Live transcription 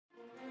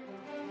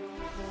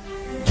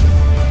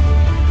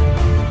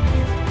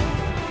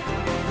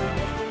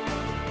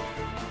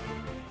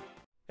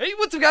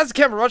up, guys?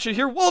 TheCampingRusher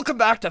here. Welcome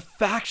back to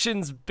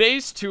Factions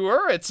Base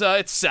Tour. It's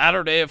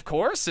Saturday, of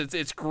course.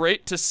 It's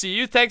great to see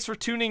you. Thanks for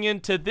tuning in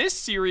to this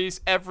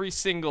series every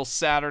single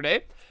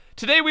Saturday.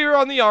 Today we are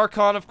on the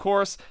Archon, of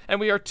course, and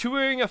we are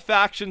touring a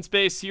Factions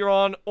base here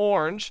on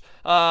Orange,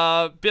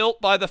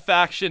 built by the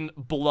faction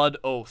Blood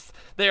Oath.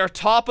 They are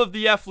top of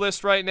the F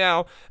list right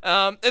now.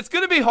 It's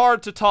going to be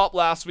hard to top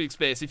last week's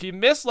base. If you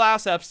missed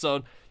last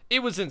episode,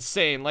 it was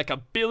insane, like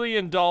 $1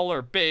 billion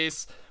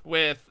base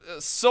with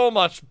so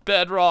much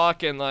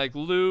bedrock and like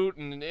loot,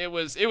 and it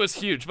was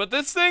huge. But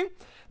this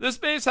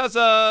base has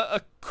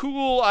a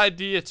cool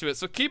idea to it.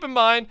 So keep in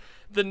mind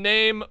the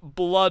name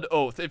Blood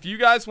Oath. If you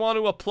guys want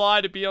to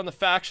apply to be on the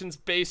Factions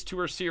Base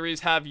Tour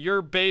series, have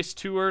your base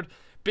toured,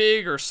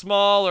 big or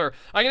small, or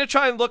I'm going to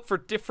try and look for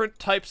different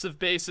types of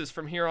bases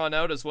from here on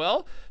out as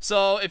well.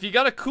 So if you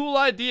got a cool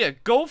idea,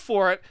 go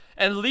for it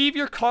and leave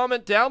your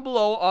comment down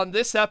below on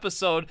this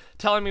episode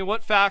telling me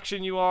what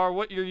faction you are,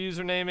 what your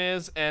username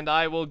is, and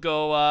I will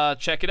go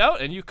check it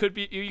out, and you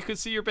could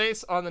see your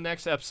base on the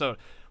next episode.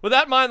 With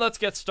that in mind, let's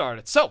get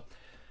started. So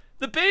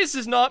the base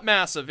is not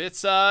massive.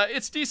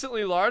 It's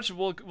decently large.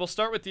 We'll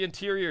start with the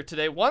interior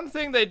today. One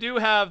thing they do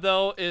have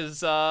though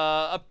is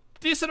a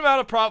decent amount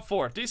of prop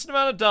 4, decent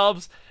amount of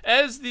dubs,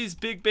 as these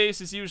big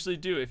bases usually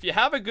do. If you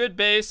have a good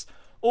base,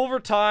 over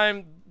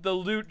time, the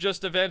loot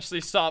just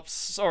eventually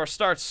stops or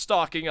starts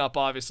stocking up,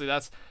 obviously.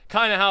 That's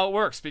kind of how it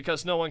works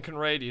because no one can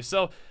raid you.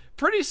 So,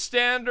 pretty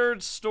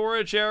standard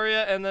storage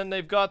area, and then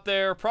they've got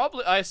their,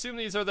 I assume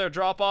these are their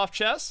drop-off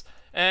chests,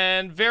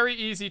 and very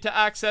easy to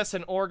access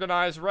and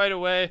organize right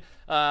away.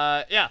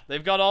 Yeah,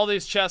 they've got all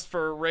these chests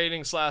for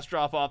raiding /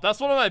 drop-off. That's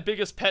one of my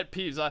biggest pet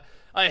peeves.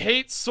 I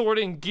hate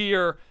sorting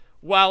gear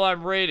while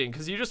I'm raiding,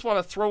 because you just want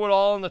to throw it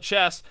all in the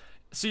chest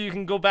so you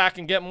can go back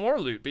and get more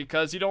loot,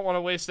 because you don't want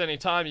to waste any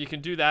time. You can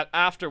do that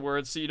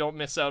afterwards so you don't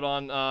miss out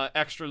on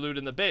extra loot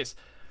in the base.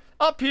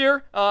 Up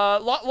here,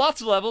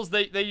 lots of levels.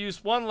 They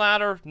use one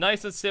ladder,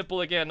 nice and simple.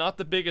 Again, not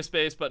the biggest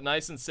base, but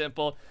nice and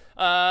simple.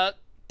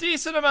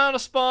 Decent amount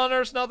of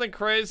spawners, nothing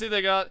crazy.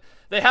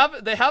 They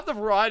have the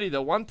variety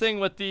though. One thing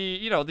with the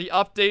the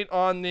update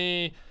on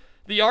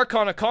the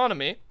Archon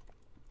economy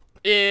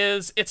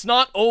is it's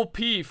not OP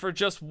for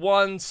just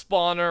one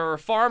spawner or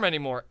farm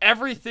anymore.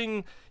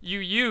 Everything you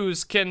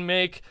use can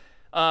make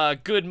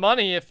good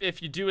money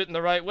if you do it in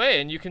the right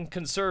way, and you can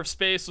conserve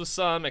space with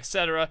some,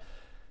 etc.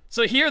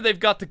 So here they've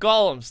got the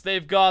golems,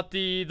 they've got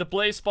the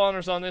blaze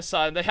spawners on this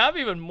side. They have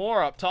even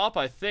more up top,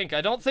 I think.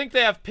 I don't think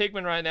they have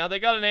pigmen right now. They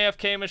got an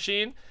AFK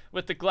machine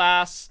with the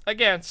glass.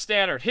 Again,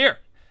 standard. Here,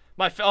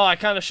 I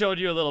kind of showed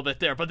you a little bit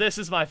there, but this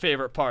is my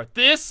favorite part.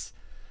 This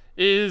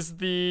is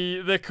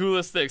the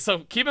coolest thing. So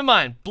keep in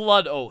mind,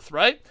 Blood Oath,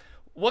 right?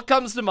 What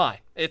comes to mind?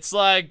 It's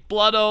like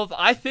Blood Oath,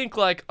 I think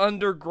like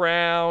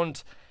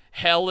underground,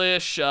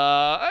 hellish,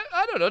 I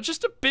don't know,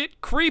 just a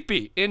bit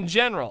creepy in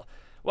general.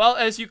 Well,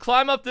 as you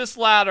climb up this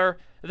ladder,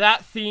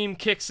 that theme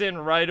kicks in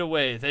right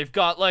away. They've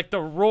got like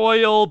the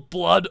royal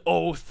Blood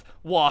Oath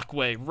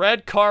walkway,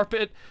 red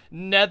carpet,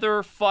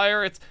 nether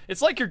fire.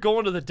 It's like you're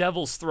going to the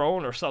devil's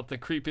throne or something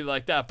creepy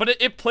like that. But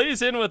it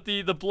plays in with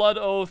the Blood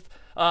Oath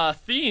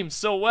theme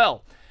so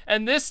well.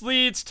 And this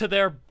leads to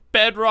their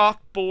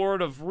bedrock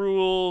board of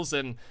rules,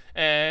 and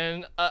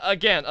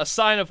again, a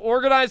sign of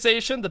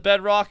organization. The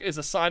bedrock is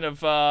a sign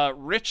of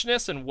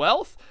richness and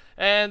wealth,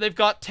 and they've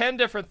got 10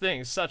 different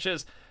things, such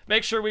as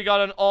make sure we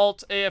got an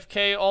alt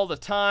AFK all the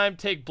time,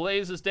 take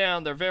blazes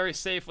down. They're very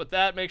safe with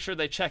that. Make sure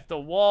they check the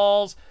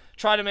walls,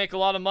 try to make a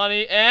lot of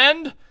money,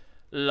 and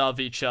love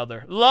each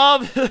other.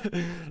 Love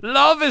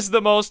love is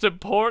the most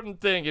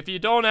important thing. If you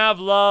don't have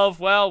love,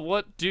 well,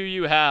 what do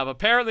you have?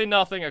 Apparently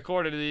nothing,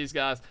 according to these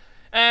guys.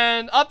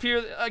 And up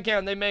here,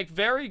 again, they make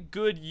very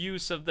good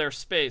use of their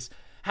space.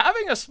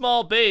 Having a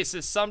small base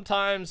is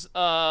sometimes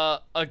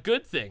a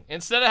good thing.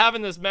 Instead of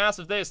having this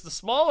massive base, the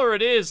smaller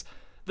it is,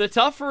 the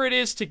tougher it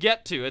is to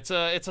get to. It's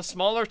a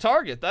smaller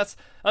target. That's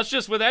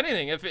just with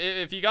anything.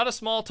 If you got a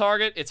small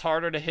target, it's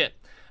harder to hit.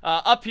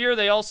 Up here,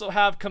 they also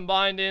have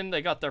combined in,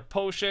 they got their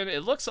potion.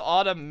 It looks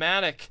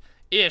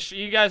automatic-ish.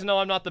 You guys know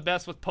I'm not the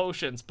best with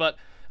potions, but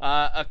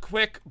a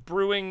quick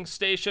brewing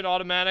station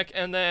automatic,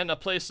 and then a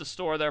place to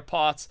store their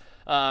pots,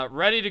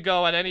 ready to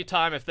go at any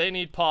time. If they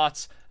need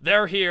pots,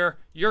 they're here,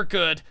 you're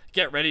good,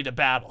 get ready to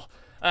battle.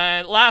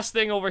 And last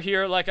thing over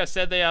here, like I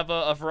said, they have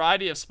a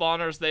variety of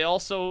spawners. They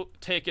also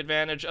take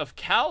advantage of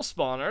cow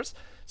spawners.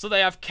 So they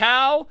have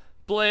cow,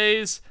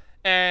 blaze,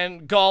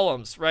 and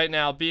golems right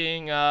now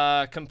being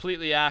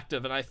completely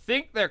active, and I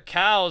think their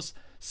cows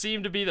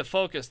seem to be the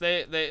focus.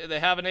 They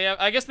have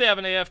I guess they have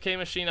an AFK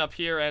machine up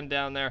here and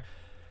down there,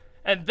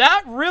 and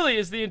that really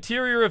is the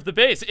interior of the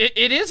base.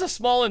 It is a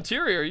small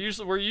interior.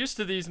 Usually we're used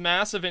to these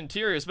massive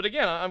interiors, but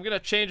again, I'm gonna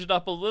change it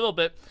up a little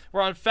bit.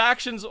 We're on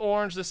Factions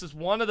Orange. This is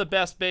one of the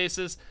best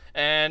bases,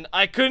 and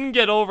I couldn't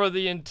get over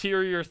the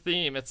interior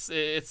theme. It's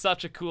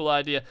such a cool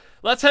idea.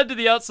 Let's head to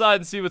the outside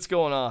and see what's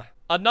going on.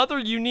 Another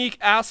unique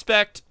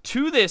aspect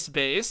to this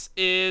base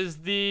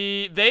is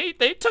they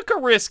took a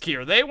risk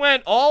here. They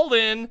went all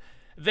in.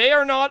 They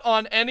are not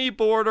on any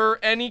border,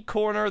 any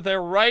corner.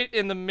 They're right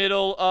in the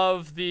middle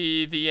of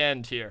the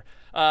end here.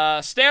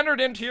 Standard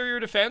interior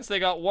defense. They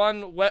got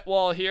one wet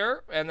wall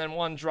here and then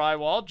one dry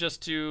wall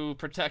just to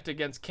protect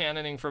against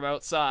cannoning from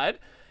outside.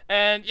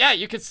 And yeah,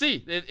 you can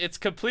see it's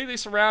completely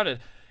surrounded.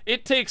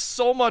 It takes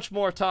so much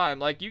more time.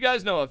 Like, you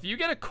guys know, if you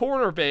get a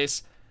corner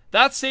base,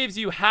 that saves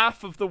you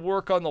half of the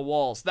work on the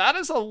walls. That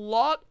is a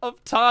lot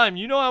of time.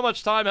 You know how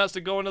much time has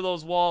to go into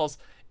those walls.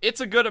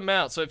 It's a good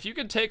amount. So if you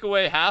can take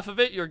away half of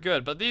it, you're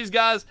good. But these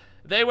guys,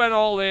 they went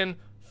all in.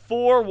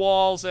 4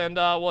 walls, and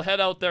we'll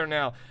head out there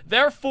now.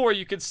 Therefore,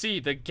 you can see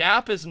the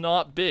gap is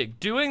not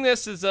big. Doing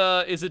this is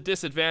a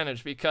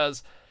disadvantage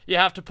because you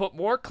have to put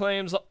more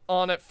claims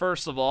on it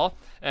first of all.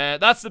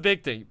 And that's the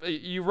big thing.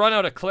 You run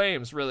out of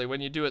claims, really,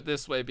 when you do it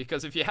this way,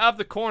 because if you have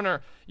the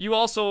corner, you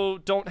also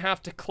don't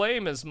have to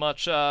claim as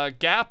much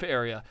gap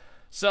area.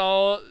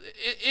 So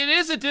it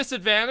is a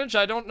disadvantage.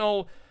 I don't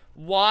know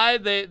why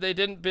they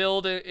didn't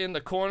build in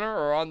the corner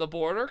or on the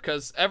border,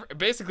 because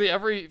basically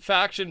every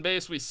faction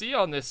base we see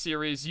on this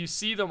series, you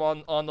see them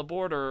on the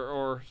border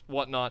or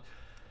whatnot.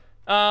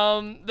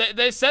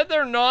 They said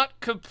they're not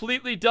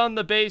completely done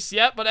the base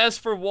yet, but as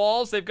for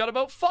walls, they've got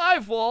about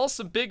 5 walls,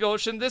 some big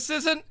ocean. This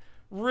isn't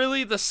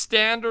really the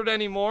standard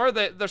anymore.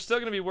 They're still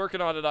going to be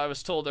working on it. I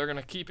was told they're going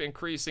to keep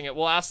increasing it.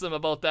 We'll ask them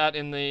about that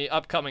in the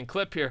upcoming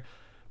clip here.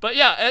 But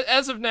yeah,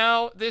 as of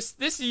now,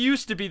 this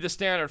used to be the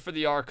standard for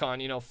the Archon.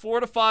 You know,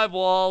 4 to 5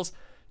 walls,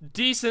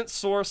 decent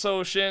source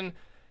ocean,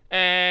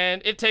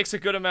 and it takes a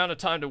good amount of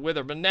time to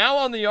wither. But now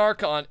on the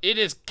Archon, it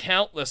is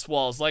countless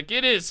walls. Like,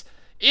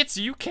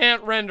 you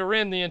can't render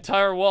in the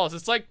entire walls.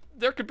 It's like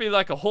there could be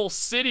like a whole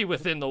city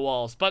within the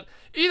walls. But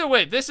either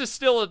way, this is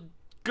still a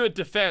good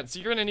defense.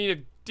 You're gonna need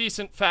a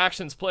decent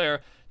factions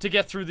player to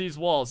get through these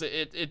walls.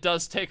 It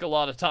does take a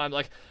lot of time.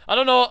 Like, I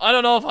don't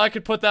know if I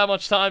could put that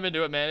much time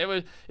into it,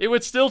 man. It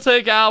would still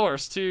take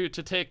hours to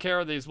take care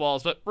of these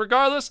walls. But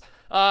regardless,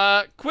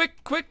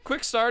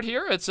 quick start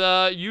here. It's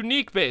a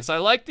unique base. I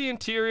like the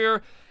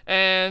interior,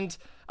 and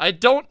I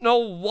don't know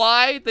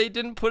why they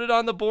didn't put it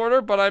on the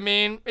border, but I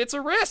mean, it's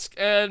a risk,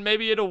 and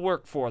maybe it'll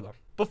work for them.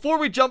 Before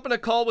we jump in a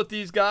call with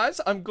these guys,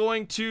 I'm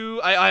going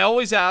to, I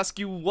always ask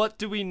you, what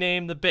do we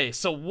name the base?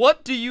 So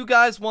what do you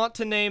guys want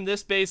to name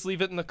this base?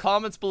 Leave it in the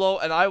comments below,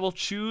 and I will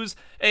choose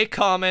a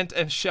comment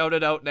and shout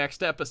it out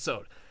next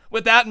episode.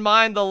 With that in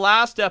mind, the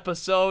last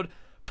episode,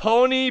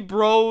 Pony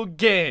Bro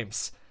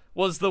Games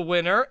was the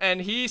winner,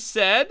 and he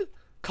said,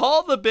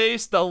 call the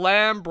base the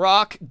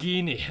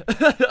Lamborghini.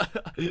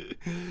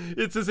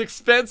 It's as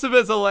expensive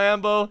as a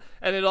Lambo,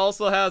 and it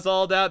also has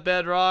all that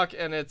bedrock,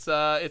 and it's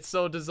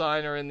so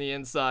designer in the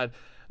inside.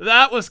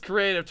 That was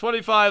creative.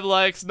 25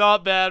 likes,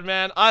 not bad,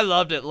 man. I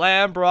loved it.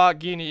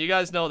 Lamborghini. You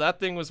guys know that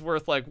thing was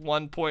worth like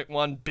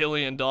 $1.1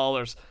 billion.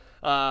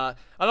 I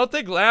don't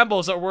think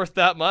Lambos are worth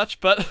that much,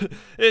 but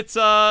it's,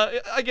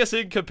 I guess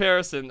in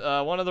comparison,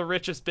 one of the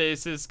richest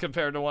bases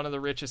compared to one of the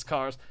richest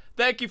cars.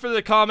 Thank you for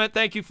the comment.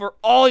 Thank you for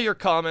all your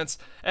comments.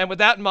 And with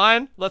that in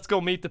mind, let's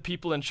go meet the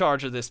people in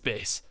charge of this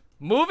base.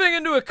 Moving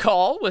into a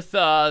call with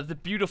the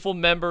beautiful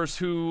members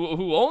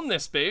who own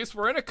this base.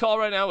 We're in a call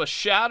right now with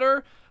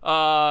Shatter,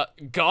 Gods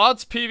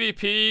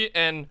PvP,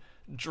 and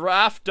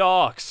Draft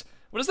Dogs.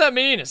 What does that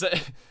mean? Is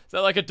that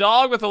like a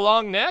dog with a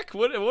long neck?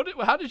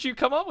 How did you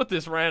come up with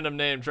this random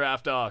name,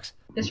 Draft Dogs?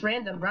 Just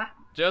random, bruh.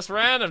 Just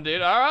random,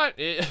 dude. All right.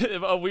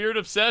 A weird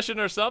obsession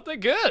or something?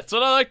 Good. That's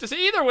what I like to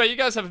see. Either way, you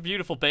guys have a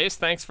beautiful base.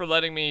 Thanks for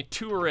letting me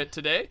tour it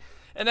today.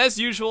 And as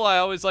usual, I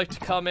always like to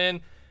come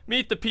in,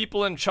 meet the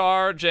people in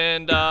charge,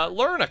 and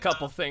learn a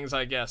couple things,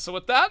 I guess. So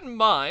with that in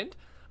mind,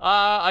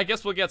 I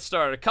guess we'll get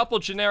started. A couple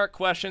generic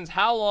questions.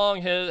 How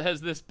long has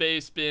this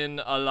base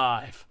been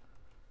alive?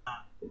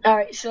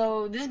 Alright,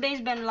 so this base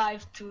been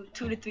live 2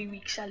 to 3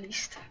 weeks at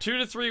least. 2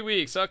 to 3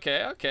 weeks.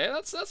 Okay.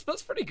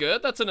 That's pretty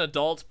good. That's an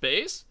adult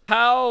base.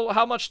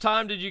 How much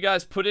time did you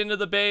guys put into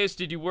the base?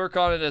 Did you work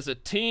on it as a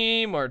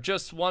team or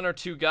just 1 or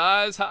 2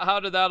 guys? How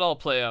did that all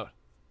play out?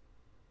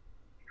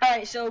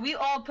 Alright, so we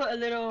all put a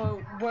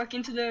little work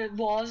into the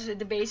walls,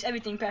 the base,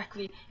 everything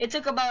practically. It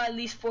took about at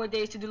least 4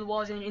 days to do the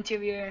walls and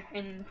interior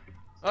and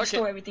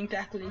store everything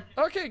practically.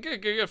 Okay,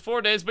 good.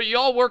 4 days, but you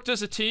all worked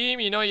as a team.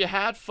 You know, you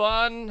had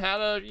fun, had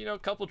a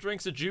couple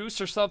drinks of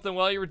juice or something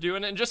while you were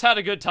doing it, and just had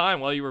a good time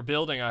while you were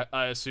building,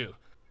 I assume.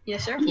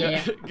 Yes, sir.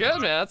 Yeah. Good,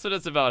 man. That's what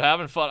it's about,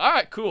 having fun. All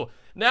right, cool.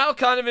 Now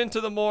kind of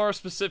into the more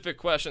specific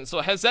questions.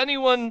 So has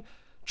anyone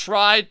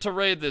tried to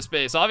raid this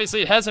base?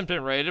 Obviously, it hasn't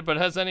been raided, but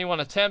has anyone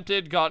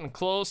attempted, gotten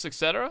close,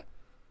 etc.?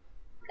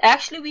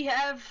 Actually, we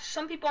have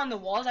some people on the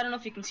walls. I don't know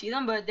if you can see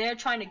them, but they're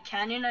trying to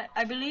cannon,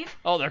 I believe.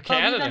 Oh, they're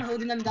cannoning. We've been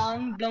holding them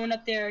down, blowing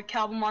up their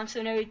cowboy monster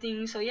and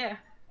everything, so yeah.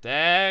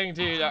 Dang,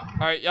 dude. All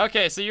right,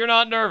 okay, so you're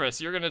not nervous.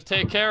 You're going to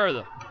take care of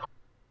them.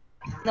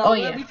 No,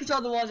 we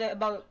patrol the walls at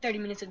about 30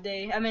 minutes a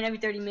day. I mean, every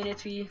 30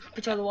 minutes we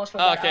patrol the walls for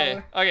about an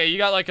hour. Okay, you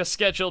got like a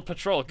scheduled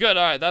patrol. Good,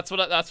 all right, that's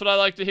what I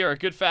like to hear. A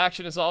good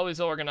faction is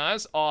always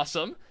organized.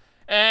 Awesome.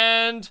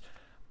 And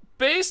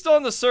based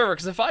on the server,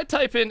 because if I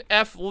type in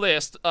F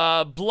list,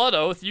 Blood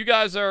Oath, you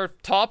guys are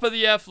top of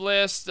the F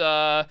list,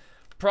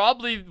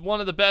 probably one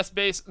of the best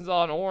bases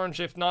on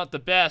Orange, if not the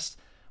best.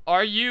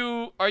 Are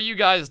you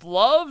guys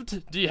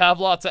loved? Do you have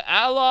lots of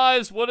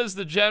allies? What is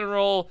the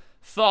general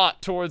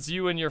thought towards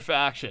you and your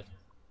faction?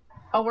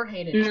 Oh, we're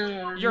hated.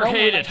 No, You're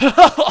hated.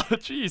 Oh,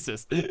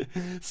 Jesus.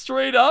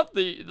 Straight up,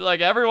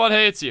 like everyone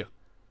hates you.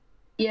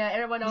 Yeah,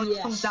 everyone always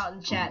comes out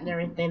in chat and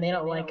everything. They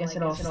don't like us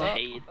at all.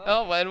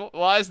 Oh, and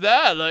why is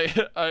that? Like,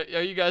 are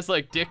you guys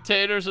like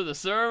dictators of the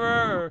server,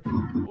 or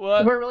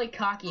what? We're really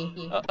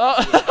cocky. All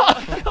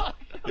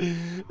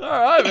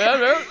right,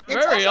 man.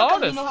 Very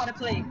honest. You know how to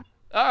play.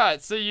 All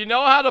right, so you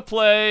know how to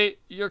play.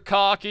 You're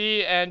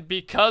cocky, and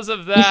because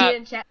of that. You see it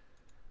in chat.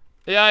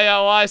 Yeah,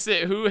 well, I see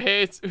it. Who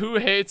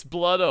hates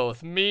Blood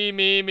Oath?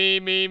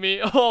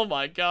 Me. Oh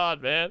my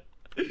god, man.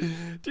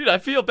 Dude, I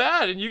feel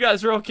bad, and you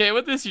guys are okay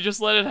with this? You just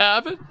let it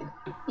happen?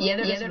 Yeah,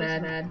 they're just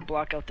mad.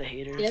 Block out the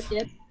haters.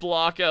 Yep.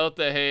 Block out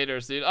the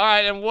haters, dude.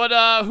 Alright, and what,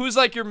 who's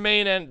like your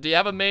main do you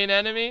have a main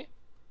enemy?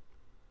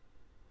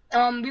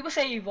 We would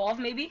say Evolve,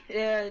 maybe.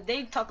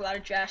 They talk a lot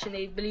of trash, and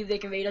they believe they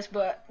can raid us,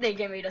 but they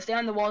can't raid us. They're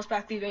on the walls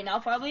practically right now,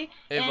 probably.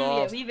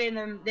 Evolve. And yeah, we raided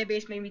them, their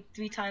base maybe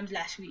 3 times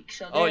last week.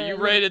 So Oh, you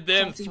raided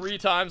them 3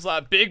 times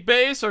last. Big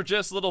base, or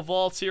just little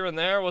vaults here and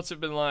there? What's it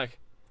been like?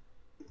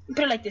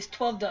 Put it like this,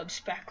 12 dubs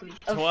practically.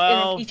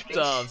 12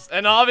 dubs.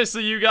 And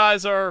obviously you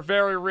guys are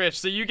very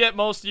rich, so you get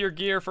most of your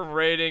gear from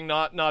raiding,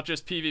 not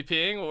just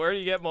PvPing. Where do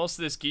you get most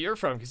of this gear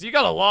from? Because you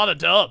got a lot of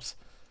dubs.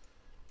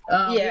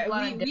 Yeah,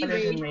 we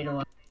raid.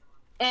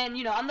 And,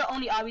 you know, I'm the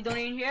only Abi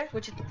donating here,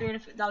 which is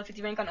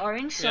 $350 rank on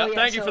Orange. So, yeah,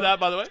 thank you for that,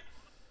 by the way.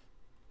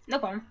 No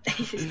problem.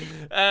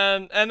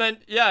 and then,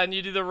 yeah, and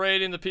you do the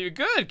raid in the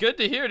PvP. Good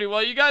to hear, dude.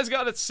 Well, you guys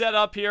got it set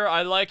up here.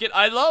 I like it.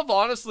 I love,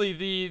 honestly,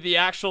 the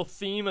actual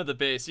theme of the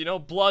base. You know,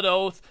 Blood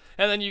Oath,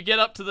 and then you get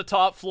up to the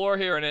top floor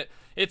here, and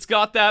it's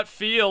got that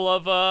feel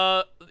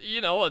of,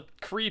 you know, a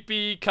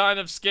creepy, kind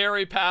of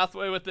scary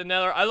pathway with the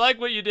nether. I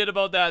like what you did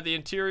about that. The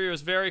interior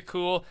is very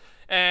cool.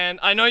 And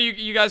I know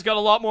you guys got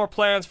a lot more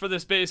plans for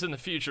this base in the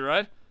future,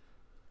 right?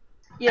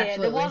 Yeah,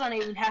 Absolutely. the walls aren't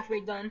even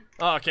halfway done.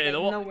 Okay,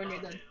 like, nowhere near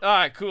done.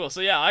 Alright, cool.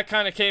 So yeah, I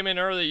kind of came in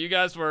early. You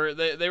guys were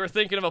they were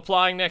thinking of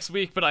applying next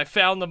week, but I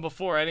found them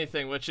before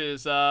anything, which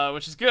is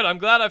good. I'm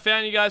glad I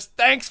found you guys.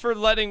 Thanks for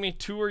letting me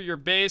tour your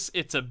base.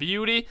 It's a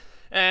beauty,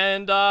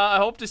 and I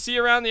hope to see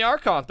you around the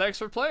Archon. Thanks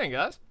for playing,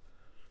 guys.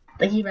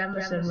 Thank you,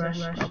 Ramberson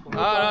Rush.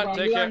 Alright,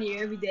 take care. On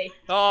here every day.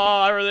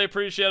 Oh, I really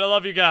appreciate it. I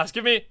love you guys.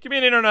 Give me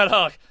an internet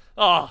hug.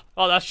 Oh,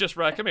 that's just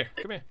right. Come here,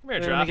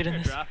 Draft.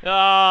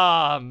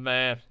 Ah,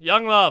 man.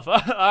 Young love.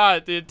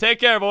 Alright, dude. Take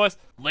care, boys.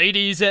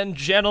 Ladies and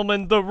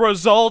gentlemen, the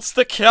results,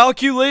 the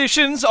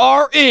calculations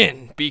are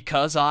in,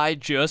 because I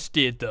just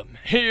did them.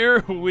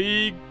 Here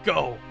we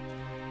go.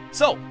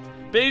 So,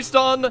 based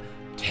on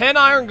 10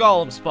 Iron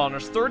Golem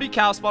spawners, 30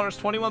 cow spawners,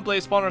 21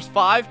 blaze spawners,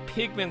 5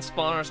 pigment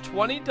spawners,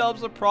 20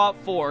 dubs of prop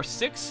 4,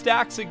 6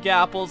 stacks of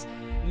gapples,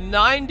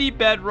 90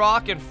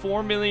 bedrock, and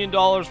 $4 million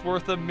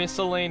worth of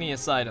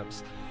miscellaneous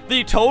items.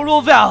 The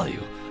total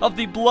value of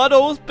the Blood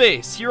Oath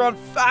base here on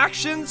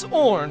Factions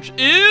Orange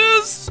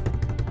is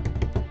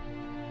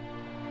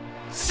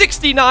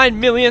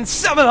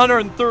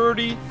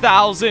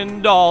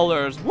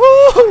 $69,730,000.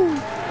 Woo!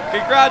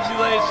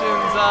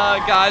 Congratulations,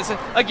 guys.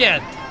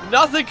 Again,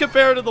 nothing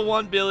compared to the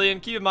 1 billion.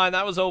 Keep in mind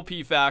that was OP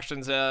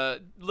Factions, a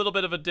little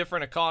bit of a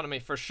different economy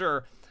for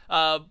sure.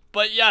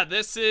 But yeah,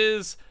 this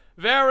is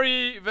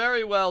very,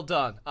 very well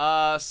done.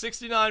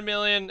 69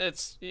 million.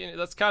 It's, you know,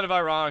 that's kind of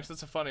ironic.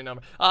 That's a funny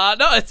number.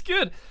 No, it's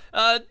good.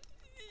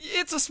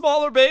 It's a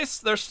smaller base.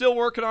 They're still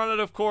working on it,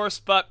 of course,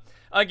 but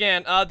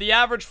again, the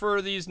average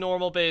for these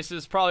normal bases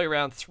is probably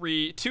around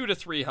 200 to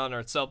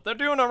 300. So they're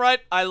doing all right.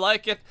 I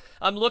like it.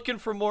 I'm looking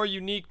for more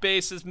unique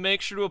bases.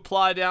 Make sure to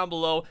apply down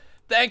below.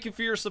 Thank you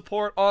for your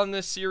support on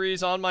this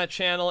series, on my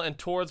channel, and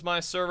towards my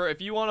server. If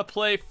you want to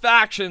play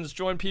Factions,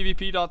 join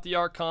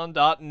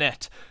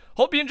pvp.thearchon.net.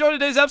 Hope you enjoyed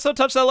today's episode.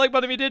 Touch that like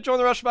button if you did. Join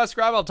the rush by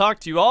subscribe. I'll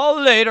talk to you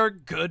all later.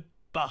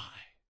 Goodbye.